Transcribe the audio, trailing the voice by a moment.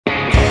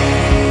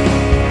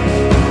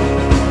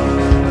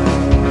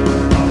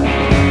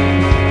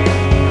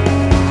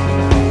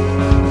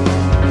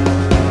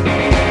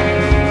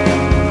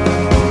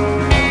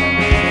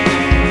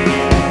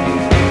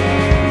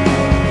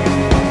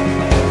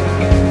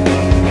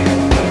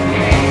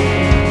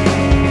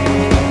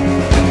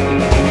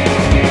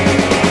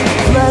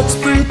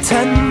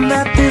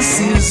this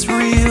is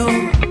real,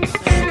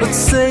 but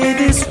say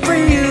this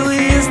really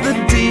is the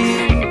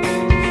deal.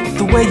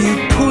 The way you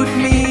put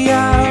me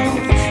out,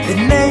 it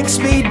makes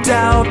me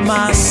doubt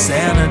my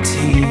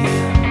sanity.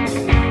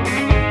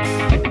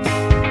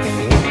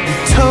 You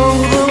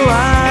toe the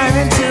line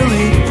until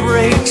it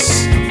breaks.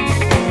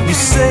 You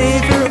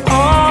savor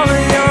all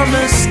of your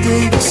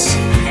mistakes,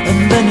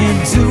 and then you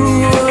do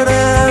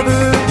whatever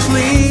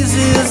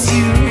pleases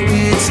you.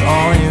 It's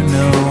all you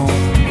know.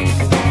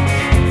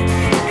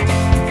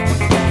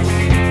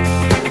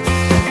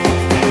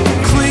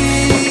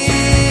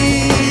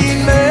 Clean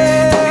me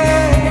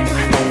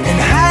and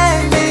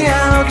hang me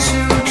out to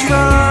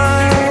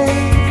dry.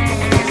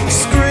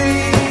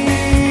 Screaming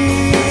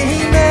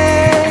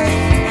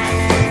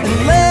and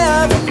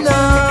let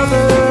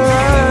another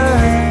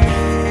eye.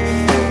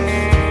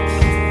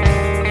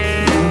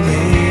 You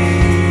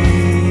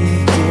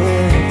make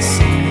it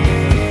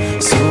seem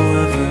so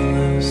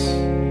effortless.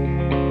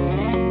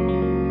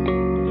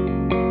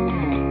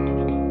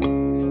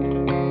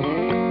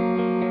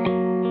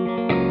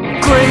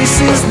 Grace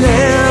is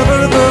never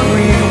the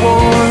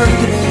reward.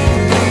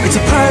 It's a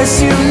price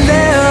you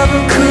never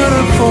could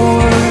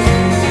afford.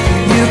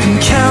 You can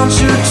count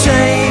your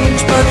change,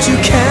 but you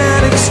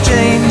can't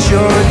exchange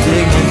your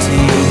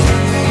dignity.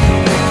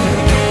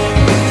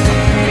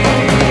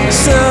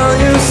 Sell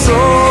your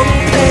soul to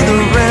pay the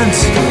rent.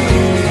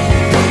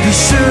 Be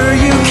sure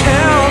you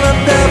count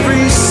up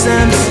every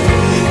cent,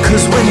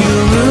 'cause when you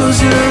lose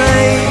your